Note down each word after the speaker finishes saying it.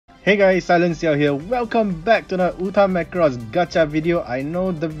Hey guys, SilentCiel here. Welcome back to the Macross Gacha video. I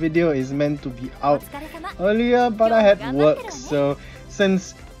know the video is meant to be out earlier, but I had work, so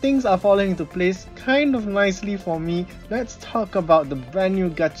since things are falling into place kind of nicely for me, let's talk about the brand new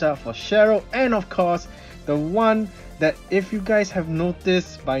gacha for Sheryl, and of course the one that if you guys have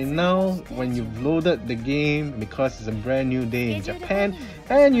noticed by now when you've loaded the game, because it's a brand new day in Japan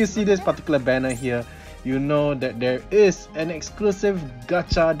and you see this particular banner here, you know that there is an exclusive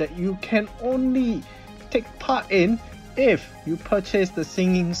gacha that you can only take part in if you purchase the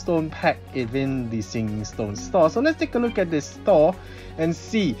Singing Stone pack within the Singing Stone store. So let's take a look at this store and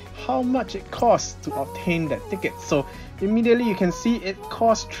see how much it costs to obtain that ticket. So immediately you can see it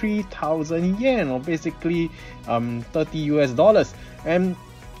costs 3,000 yen, or basically $30 US, and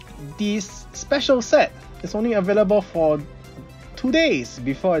this special set is only available for 2 days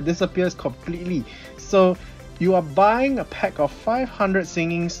before it disappears completely. So you are buying a pack of 500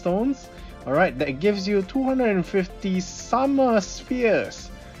 Singing Stones, alright, that gives you 250 Summer Spheres,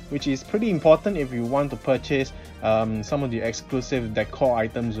 which is pretty important if you want to purchase some of the exclusive decor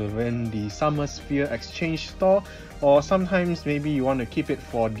items within the Summer Sphere exchange store, or sometimes maybe you want to keep it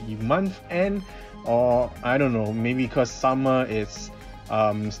for the month end, or I don't know, maybe because summer is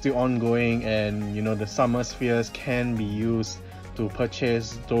still ongoing and you know the Summer Spheres can be used to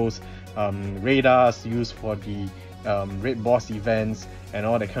purchase those radars used for the raid boss events and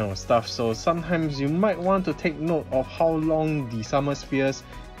all that kind of stuff. So sometimes you might want to take note of how long the Summer Spheres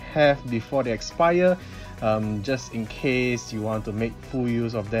have before they expire, just in case you want to make full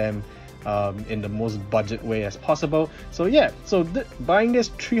use of them in the most budget way as possible. So yeah, so buying this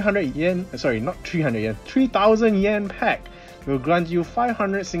 300 yen, sorry, not 300 yen, 3,000 yen pack will grant you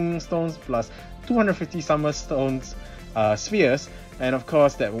 500 Singing Stones plus 250 Summer Stones spheres, and of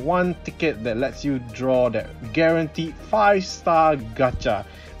course that one ticket that lets you draw that guaranteed 5-star gacha.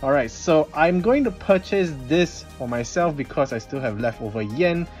 Alright, so I'm going to purchase this for myself because I still have leftover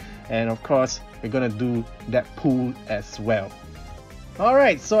yen, and of course we're gonna do that pool as well.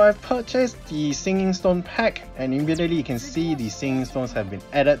 Alright, so I've purchased the Singing Stone pack, and immediately you can see the Singing Stones have been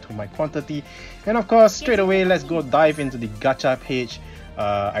added to my quantity, and of course straight away let's go dive into the gacha page.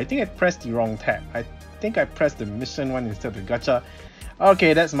 I think I pressed the wrong tab. I think I pressed the mission one instead of the gacha.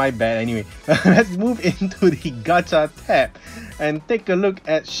 Okay, that's my bad anyway. Let's move into the gacha tab and take a look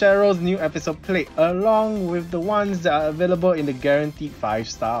at Sheryl's new episode plate along with the ones that are available in the guaranteed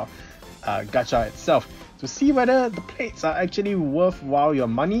 5-star gacha itself, to see whether the plates are actually worthwhile your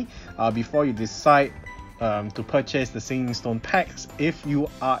money before you decide to purchase the Singing Stone packs, if you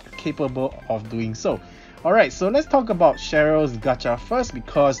are capable of doing so. Alright, so let's talk about Sheryl's gacha first,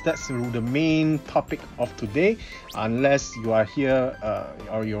 because that's the main topic of today, unless you are here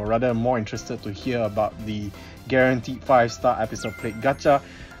or you're rather more interested to hear about the guaranteed 5-star episode plate gacha.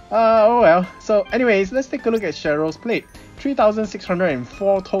 Oh well. So anyways, let's take a look at Sheryl's plate.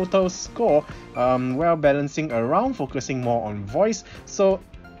 3,604 total score, well balancing around, focusing more on voice. So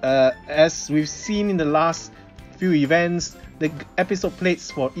as we've seen in the last few events, the episode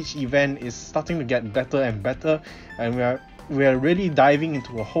plates for each event is starting to get better and better, and we are really diving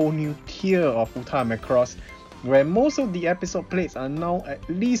into a whole new tier of Macross, where most of the episode plates are now at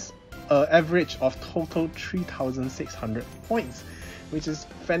least an average of total 3,600 points, which is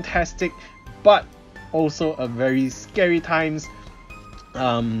fantastic, but also a very scary times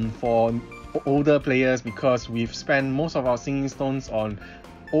for older players, because we've spent most of our Singing Stones on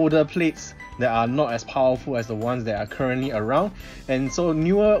older plates that are not as powerful as the ones that are currently around, and so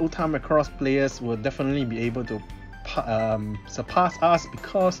newer Macross players will definitely be able to surpass us,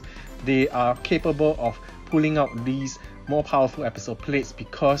 because they are capable of pulling out these more powerful episode plates,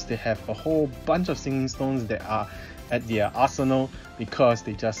 because they have a whole bunch of Singing Stones that are at their arsenal because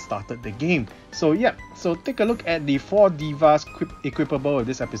they just started the game. So yeah, so take a look at the 4 divas equipable with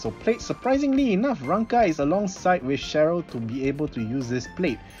this episode plate. Surprisingly enough, Ranka is alongside with Sheryl to be able to use this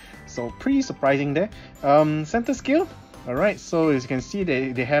plate, so pretty surprising there. SilentCiel, alright, so as you can see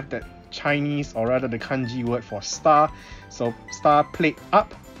they have that Chinese, or rather the kanji word for star, so star plate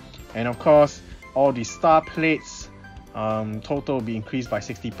up, and of course all the star plates total will be increased by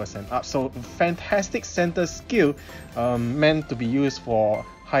 60% up. So fantastic SilentCiel, meant to be used for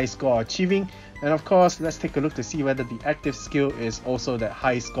high score achieving. And of course, let's take a look to see whether the active skill is also that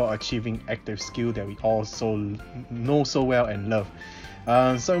high score achieving active skill that we also know so well and love.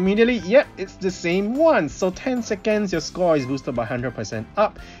 So immediately, yep, it's the same one. So 10 seconds, your score is boosted by 100%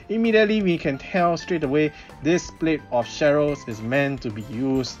 up. Immediately, we can tell straight away this plate of Sheryl's is meant to be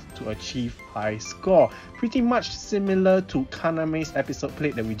used to achieve high score. Pretty much similar to Kaname's episode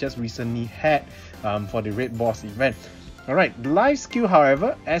plate that we just recently had for the raid boss event. Alright, the life skill,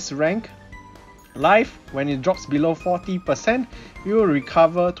 however, S rank, life, when it drops below 40%, you will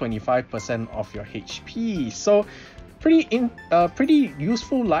recover 25% of your HP. So pretty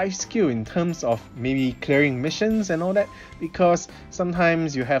useful life skill in terms of maybe clearing missions and all that, because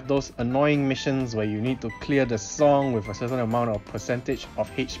sometimes you have those annoying missions where you need to clear the song with a certain amount of percentage of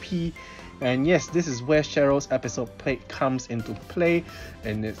HP. And yes, this is where Sheryl's episode plate comes into play,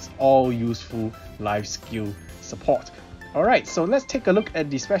 and it's all useful life skill support. Alright, so let's take a look at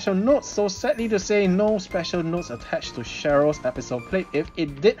the special notes. So sadly to say, no special notes attached to Sheryl's episode plate. If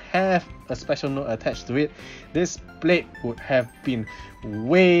it did have a special note attached to it, this plate would have been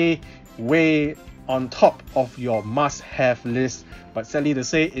way on top of your must-have list. But sadly to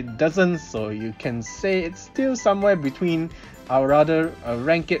say, it doesn't, so you can say it's still somewhere between. I'd rather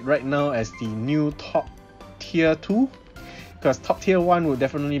rank it right now as the new top tier 2. Because top tier 1 will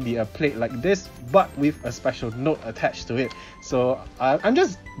definitely be a plate like this, but with a special note attached to it. So I'm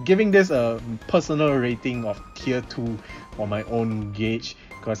just giving this a personal rating of tier 2 for my own gauge,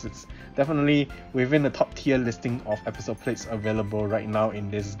 because it's definitely within the top tier listing of episode plates available right now in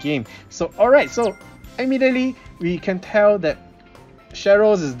this game. So alright, so immediately we can tell that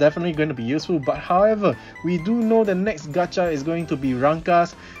Sheryl's is definitely going to be useful, but however, we do know the next gacha is going to be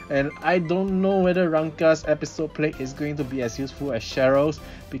Ranka's, and I don't know whether Ranka's episode plate is going to be as useful as Sheryl's,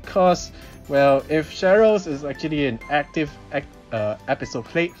 because, well, if Sheryl's is actually an active episode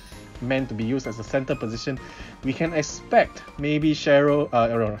plate meant to be used as a center position, we can expect maybe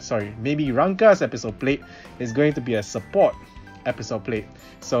maybe Ranka's episode plate is going to be a support episode plate.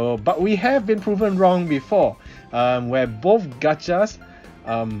 So, but we have been proven wrong before, where both gachas,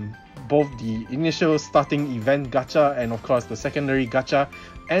 both the initial starting event gacha and of course the secondary gacha,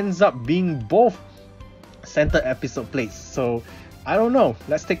 ends up being both center episode plates. So I don't know,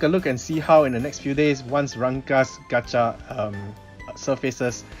 let's take a look and see how in the next few days once Ranka's gacha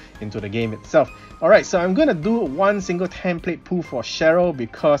surfaces into the game itself. Alright, so I'm gonna do one single template pull for Sheryl,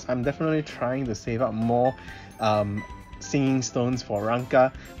 because I'm definitely trying to save up more singing stones for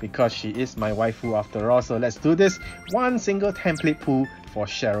Ranka, because she is my waifu after all. So let's do this one single template pull for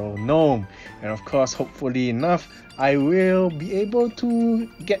Sheryl Gnome, and of course, hopefully enough, I will be able to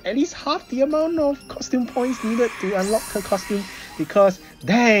get at least half the amount of costume points needed to unlock her costume, because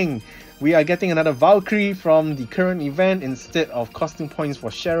dang, we are getting another Valkyrie from the current event instead of costume points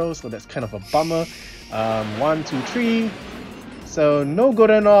for Sheryl, so that's kind of a bummer. 1, 2, 3. So no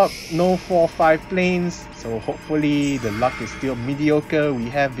golden orb, no 4-5 planes, so hopefully the luck is still mediocre. We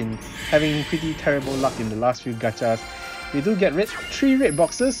have been having pretty terrible luck in the last few gachas. We do get 3 red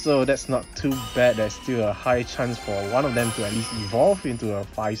boxes, so that's not too bad. There's still a high chance for one of them to at least evolve into a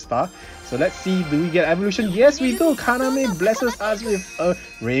 5-star. So let's see, do we get evolution? Yes we do! Kaname blesses us with a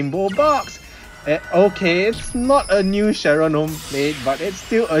rainbow box! Okay, it's not a new Sheryl Gnome plate, but it's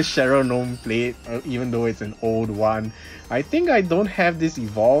still a Sheryl Gnome plate, even though it's an old one. I think I don't have this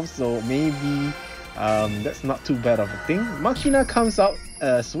evolved, so maybe that's not too bad of a thing. Machina comes out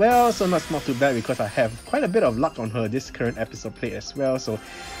as well, so that's not too bad because I have quite a bit of luck on her this current episode plate as well. So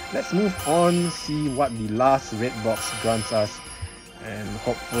let's move on, see what the last red box grants us, and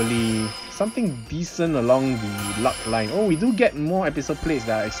hopefully something decent along the luck line. Oh, we do get more episode plates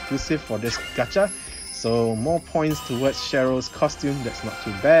that are exclusive for this gacha, so more points towards Sheryl's costume, that's not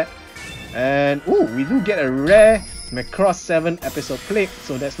too bad. And oh, we do get a rare Macross 7 episode plate,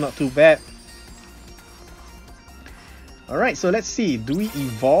 so that's not too bad. Alright, so let's see, do we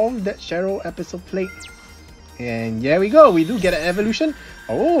evolve that Sheryl episode plate? And there we go, we do get an evolution.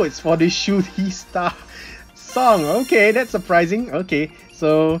 Oh, it's for the Shooty Star song. Okay, that's surprising. Okay,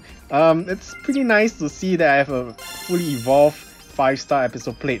 so it's pretty nice to see that I have a fully evolved 5-star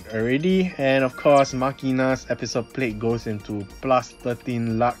episode plate already. And of course, Machina's episode plate goes into plus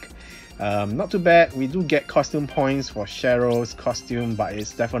 13 luck. Not too bad. We do get costume points for Sheryl's costume, but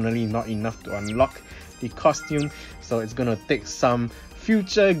it's definitely not enough to unlock the costume, so it's gonna take some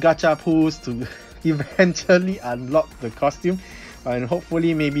future gacha pulls to eventually unlock the costume, and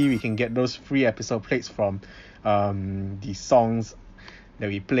hopefully maybe we can get those free episode plates from the songs that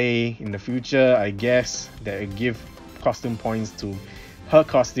we play in the future, I guess, that will give costume points to her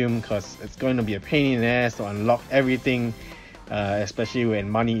costume, because it's going to be a pain in the ass to unlock everything, especially when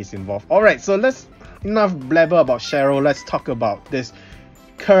money is involved. Alright, so enough blabber about Sheryl, let's talk about this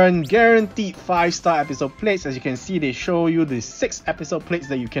current guaranteed 5-star episode plates. As you can see, they show you the 6 episode plates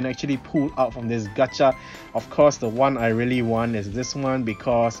that you can actually pull out from this gacha. Of course, the one I really want is this one,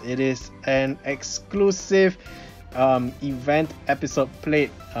 because it is an exclusive event episode plate,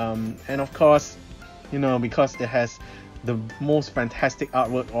 and of course, you know, because it has the most fantastic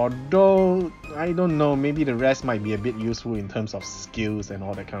artwork, although I don't know, maybe the rest might be a bit useful in terms of skills and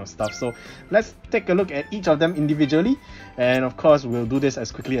all that kind of stuff. So let's take a look at each of them individually, and of course we'll do this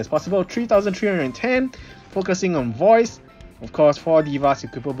as quickly as possible. 3310, focusing on voice. Of course, 4 divas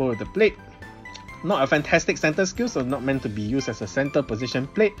equipable with the plate. Not a fantastic center skill, so not meant to be used as a center position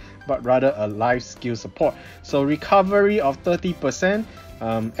plate, but rather a life skill support. So recovery of 30%,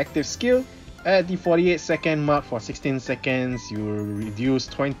 active skill. At the 48-second mark for 16 seconds, you reduce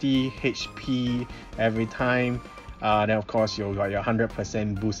 20 HP every time. Then of course you got your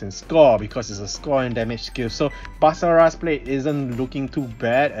 100% boost in score because it's a score and damage skill. So Basara's plate isn't looking too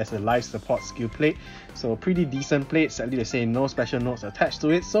bad as a life support skill plate. So pretty decent plate, sadly to say no special notes attached to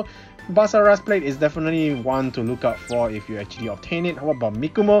it. So Basara's plate is definitely one to look out for if you actually obtain it. How about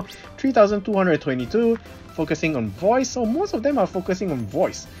Mikumo? 3222, focusing on voice. So most of them are focusing on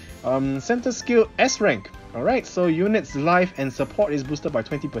voice. Center skill S rank. Alright, so units life and support is boosted by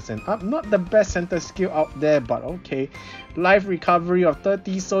 20% up. Not the best center skill out there, but okay. Life recovery of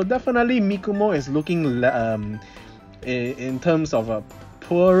 30, so definitely Mikumo is looking in terms of a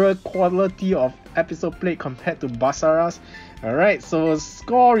poorer quality of episode plate compared to Basara's. Alright, so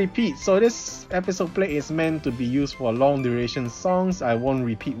score repeat. So this episode plate is meant to be used for long duration songs. I won't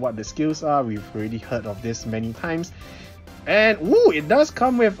repeat what the skills are, we've already heard of this many times. And it does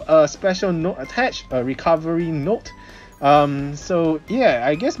come with a special note attached, a recovery note. So yeah,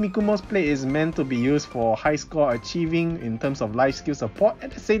 I guess Mikumo's plate is meant to be used for high score achieving in terms of life skill support. At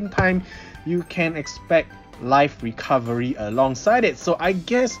the same time, you can expect life recovery alongside it. So I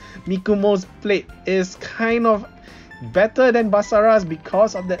guess Mikumo's plate is kind of better than Basara's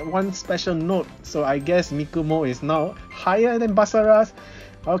because of that one special note. So I guess Mikumo is now higher than Basara's.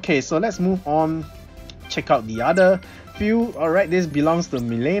 Okay, so let's move on. Check out the other few. Alright, this belongs to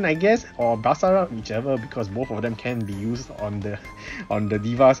Milane, I guess, or Basara, whichever, because both of them can be used on the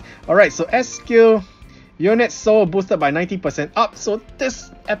divas. Alright, so S skill, unit soul boosted by 90% up. So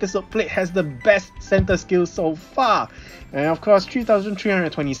this episode plate has the best center skill so far. And of course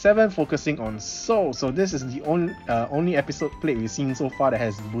 3327, focusing on soul. So this is the only episode plate we've seen so far that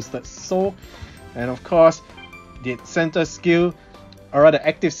has boosted soul. And of course the center skill, or rather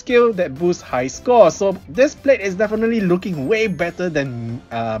active skill, that boosts high score. So this plate is definitely looking way better than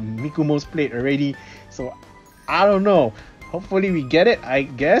Mikumo's plate already. So I don't know, hopefully we get it, I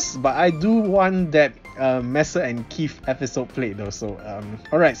guess, but I do want that Messer and Keith episode plate though. So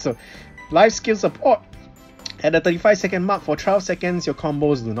alright, so life skill support. At the 35-second mark for 12 seconds, your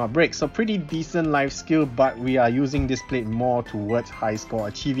combos do not break. So pretty decent life skill, but we are using this plate more towards high score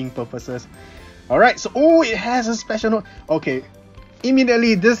achieving purposes. Alright, so it has a special note. Okay,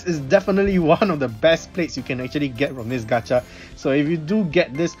 immediately, this is definitely one of the best plates you can actually get from this gacha. So if you do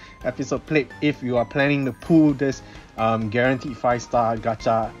get this episode plate, if you are planning to pull this guaranteed 5-star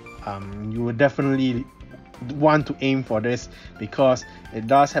gacha, you would definitely want to aim for this because it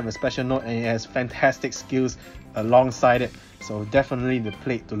does have a special note and it has fantastic skills alongside it. So definitely the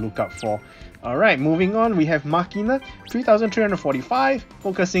plate to look out for. Alright, moving on, we have Machina, 3345,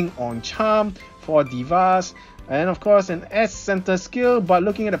 focusing on charm for divas. And of course an S center skill, but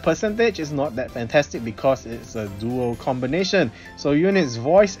looking at the percentage, it's not that fantastic because it's a dual combination. So units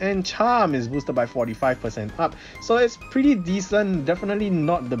voice and charm is boosted by 45% up. So it's pretty decent, definitely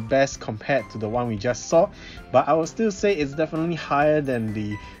not the best compared to the one we just saw, but I would still say it's definitely higher than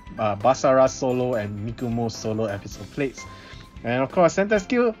the Basara solo and Mikumo solo episode plates. And of course center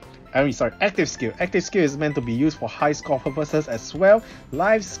skill, active skill. Active skill is meant to be used for high score purposes as well.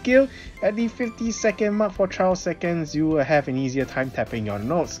 Live skill, at the 50-second mark for 12 seconds, you will have an easier time tapping your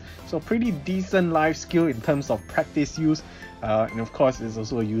notes. So pretty decent live skill in terms of practice use. And of course, it's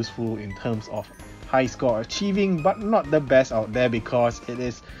also useful in terms of high score achieving, but not the best out there because it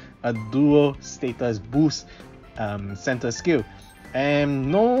is a dual status boost center skill.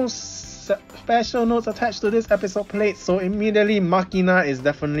 And no special notes attached to this episode plate, so immediately Machina is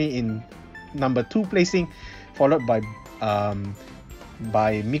definitely in number 2 placing, followed by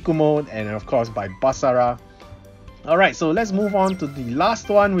Mikumo and of course by Basara. Alright, so let's move on to the last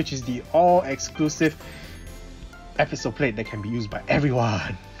one, which is the all exclusive episode plate that can be used by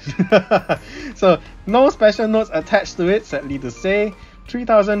everyone. So no special notes attached to it, sadly to say.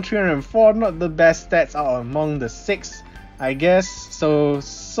 3304, not the best stats out among the 6, I guess. So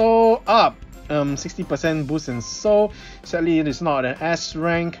up, 60% boost in soul. Sadly, it is not an S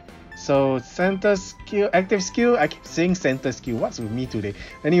rank. So center skill, active skill. I keep saying center skill. What's with me today?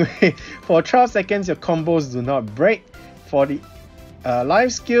 Anyway, for 12 seconds, your combos do not break. For the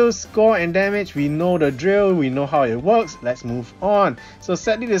life skills, score and damage, we know the drill, we know how it works. Let's move on. So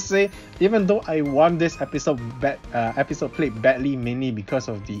sadly to say, even though I won this episode plate badly, mainly because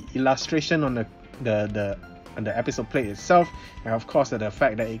of the illustration on the episode plate itself, and of course the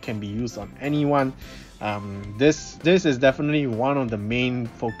fact that it can be used on anyone, this is definitely one of the main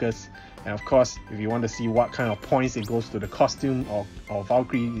focus. And of course, if you want to see what kind of points it goes to the costume or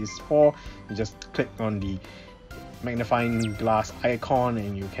Valkyrie is for, you just click on the magnifying glass icon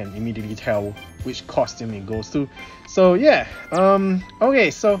and you can immediately tell which costume it goes to. So yeah, okay,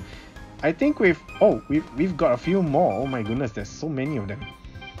 so I think we've got a few more. Oh my goodness, there's so many of them.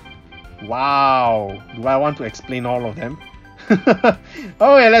 Wow, do I want to explain all of them?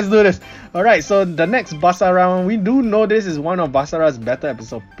 Okay, let's do this. Alright, so the next Basara, we do know this is one of Basara's better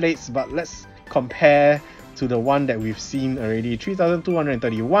episode plates, but let's compare to the one that we've seen already.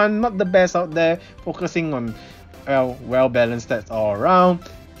 3231, not the best out there, focusing on well balanced stats all around.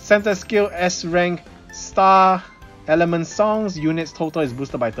 Center skill S rank, star element songs, units total is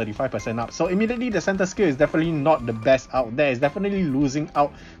boosted by 35% up. So immediately the center skill is definitely not the best out there. It's definitely losing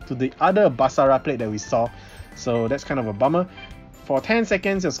out to the other Basara plate that we saw. So that's kind of a bummer. For 10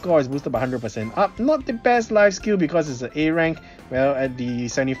 seconds, your score is boosted by 100% up. Not the best life skill because it's an A rank. Well, at the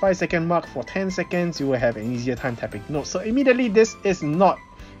 75-second mark, for 10 seconds, you will have an easier time tapping note. So immediately, this is not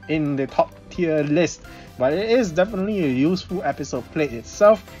in the top tier list, but it is definitely a useful episode plate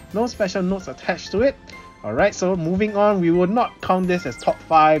itself. No special notes attached to it. Alright, so moving on, we will not count this as top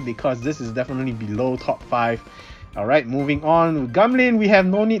 5 because this is definitely below top 5. Alright, moving on. With Gumlin, we have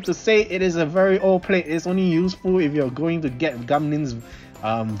no need to say it is a very old plate. It's only useful if you're going to get Gumlin's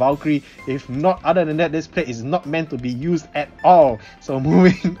Valkyrie. If not, other than that, this plate is not meant to be used at all. So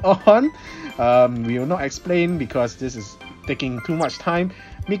moving on, we will not explain because this is taking too much time.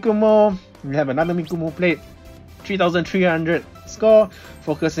 Mikumo, we have another Mikumo plate. 3300 score,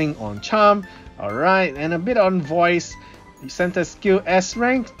 focusing on charm. Alright, and a bit on voice. Center skill S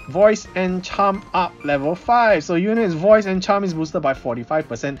rank, voice and charm up level 5. So units voice and charm is boosted by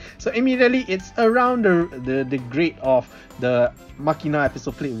 45%. So immediately it's around the grade of the Machina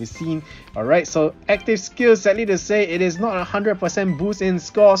episode plate we've seen. Alright, so active skill, sadly to say, it is not 100% boost in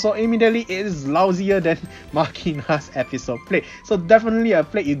score. So immediately it is lousier than Machina's episode plate. So definitely a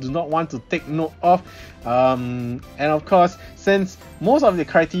plate you do not want to take note of. And of course, since most of the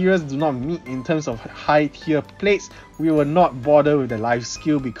criteria do not meet in terms of high tier plates, we will not bother with the life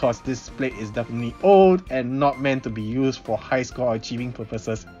skill because this plate is definitely old and not meant to be used for high score achieving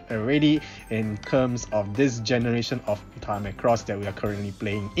purposes already in terms of this generation of Macross that we are currently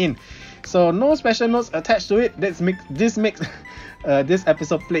playing in. So no special notes attached to it. This makes this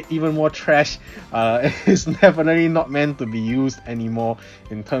episode plate even more trash. It's definitely not meant to be used anymore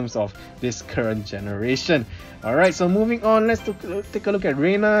in terms of this current generation. Alright, so moving on, let's take a look at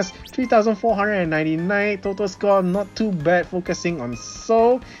Reina's 3499 total score, not too bad, focusing on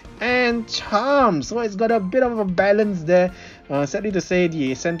soul and charm. So it's got a bit of a balance there. Sadly to say,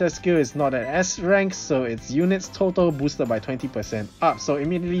 the center skill is not at S rank, so its units total boosted by 20% up. So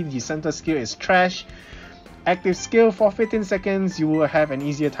immediately the center skill is trash. Active skill, for 15 seconds you will have an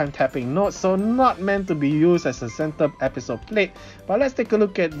easier time tapping note, so not meant to be used as a center episode plate. But let's take a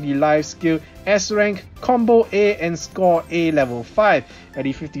look at the life skill. S rank, combo A and score A level 5. At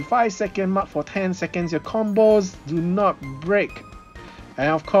the 55-second mark, for 10 seconds your combos do not break. And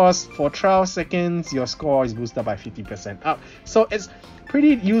of course, for 12 seconds your score is boosted by 50% up. So it's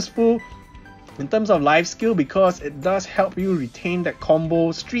pretty useful in terms of life skill because it does help you retain that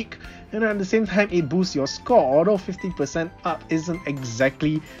combo streak, and at the same time it boosts your score. Although 50% up isn't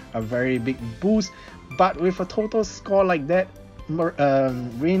exactly a very big boost, but with a total score like that,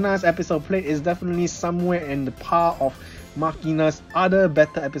 Reina's episode plate is definitely somewhere in the par of Machina's other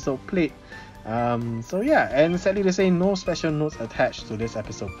better episode plate. So yeah, and sadly to say, no special notes attached to this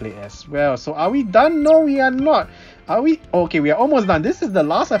episode plate as well. So are we done? No, we are not. Are we? Okay, we are almost done. This is the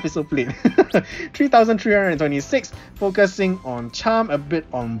last episode plate. 3326, focusing on charm, a bit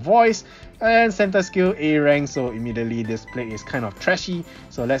on voice, and center skill A rank. So immediately this plate is kind of trashy,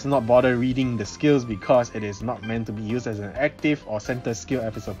 so let's not bother reading the skills because it is not meant to be used as an active or center skill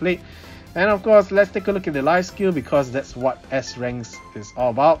episode plate. And of course, let's take a look at the life skill because that's what S ranks is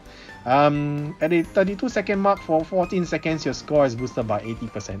all about. At the 32-second mark, for 14 seconds your score is boosted by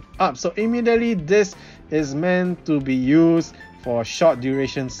 80% up. So immediately this is meant to be used for short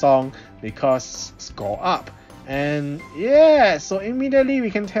duration song because score up. And yeah, so immediately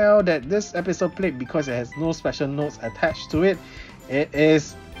we can tell that this episode plate, because it has no special notes attached to it, it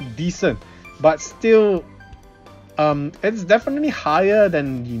is decent, but still it's definitely higher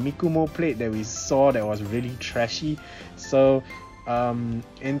than the Mikumo plate that we saw that was really trashy. So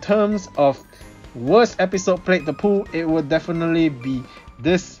in terms of worst episode plate to pull, it would definitely be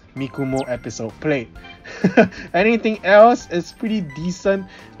this Mikumo episode plate. Anything else is pretty decent.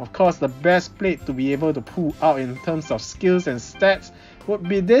 Of course, the best plate to be able to pull out in terms of skills and stats would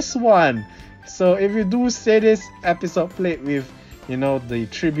be this one. So if you do say this episode plate with, you know, the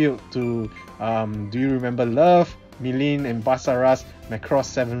tribute to Do You Remember Love, Milene and Basara's Macross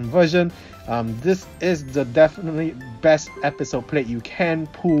 7 version, this is the definitely best episode plate you can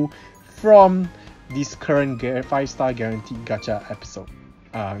pull from this current 5-star guaranteed gacha episode,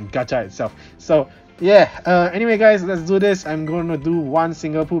 gacha itself. So yeah, anyway guys, let's do this. I'm gonna do one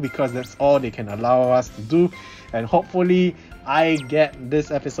single pull because that's all they can allow us to do, and hopefully I get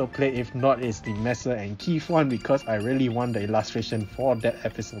this episode plate. If not, it's the Messer and Keith one because I really want the illustration for that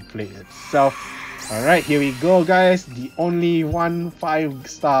episode plate itself. Alright, here we go guys, the only one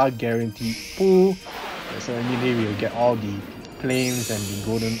 5-star guaranteed pull. So immediately we'll get all the flames and the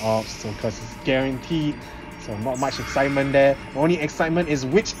golden orbs, so because it's guaranteed, so not much excitement there. Only excitement is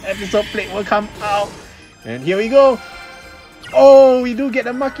which episode plate will come out. And here we go. Oh, we do get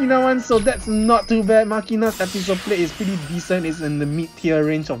a Makina one, so that's not too bad. Makina's episode plate is pretty decent. It's in the mid-tier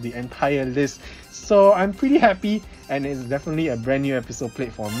range of the entire list, so I'm pretty happy, and it's definitely a brand new episode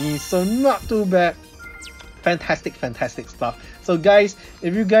plate for me, so not too bad. Fantastic stuff. So guys,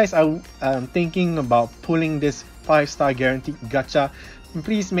 if you guys are thinking about pulling this 5-star guaranteed gacha,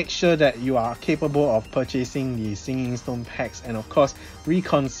 please make sure that you are capable of purchasing the Singing Stone packs, and of course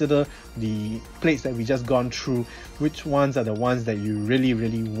reconsider the plates that we just gone through. Which ones are the ones that you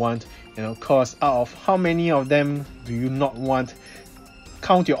really want, and of course out of how many of them do you not want?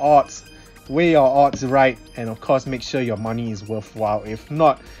 Count your odds, weigh your odds right, and of course make sure your money is worthwhile. If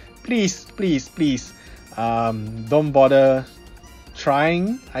not, please don't bother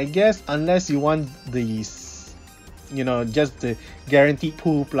trying, I guess, unless you want the, you know, just the guaranteed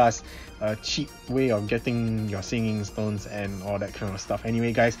pull plus a cheap way of getting your Singing Stones and all that kind of stuff.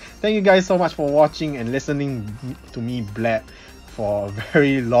 Anyway guys, thank you guys so much for watching and listening to me blab for a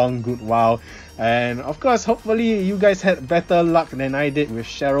very long good while, and of course hopefully you guys had better luck than I did with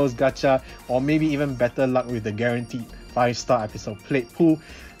Sheryl's gacha, or maybe even better luck with the guaranteed 5-star episode plate pull.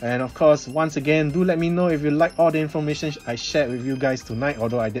 And of course, once again, do let me know if you like all the information I shared with you guys tonight,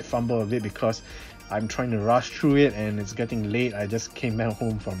 although I did fumble a bit because I'm trying to rush through it and it's getting late. I just came back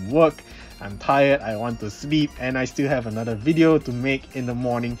home from work, I'm tired, I want to sleep, and I still have another video to make in the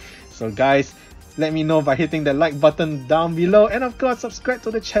morning. So guys, let me know by hitting the like button down below, and of course subscribe to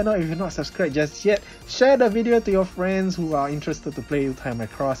the channel if you're not subscribed just yet. Share the video to your friends who are interested to play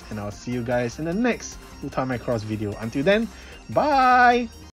Macross, and I'll see you guys in the next Macross video. Until then, bye!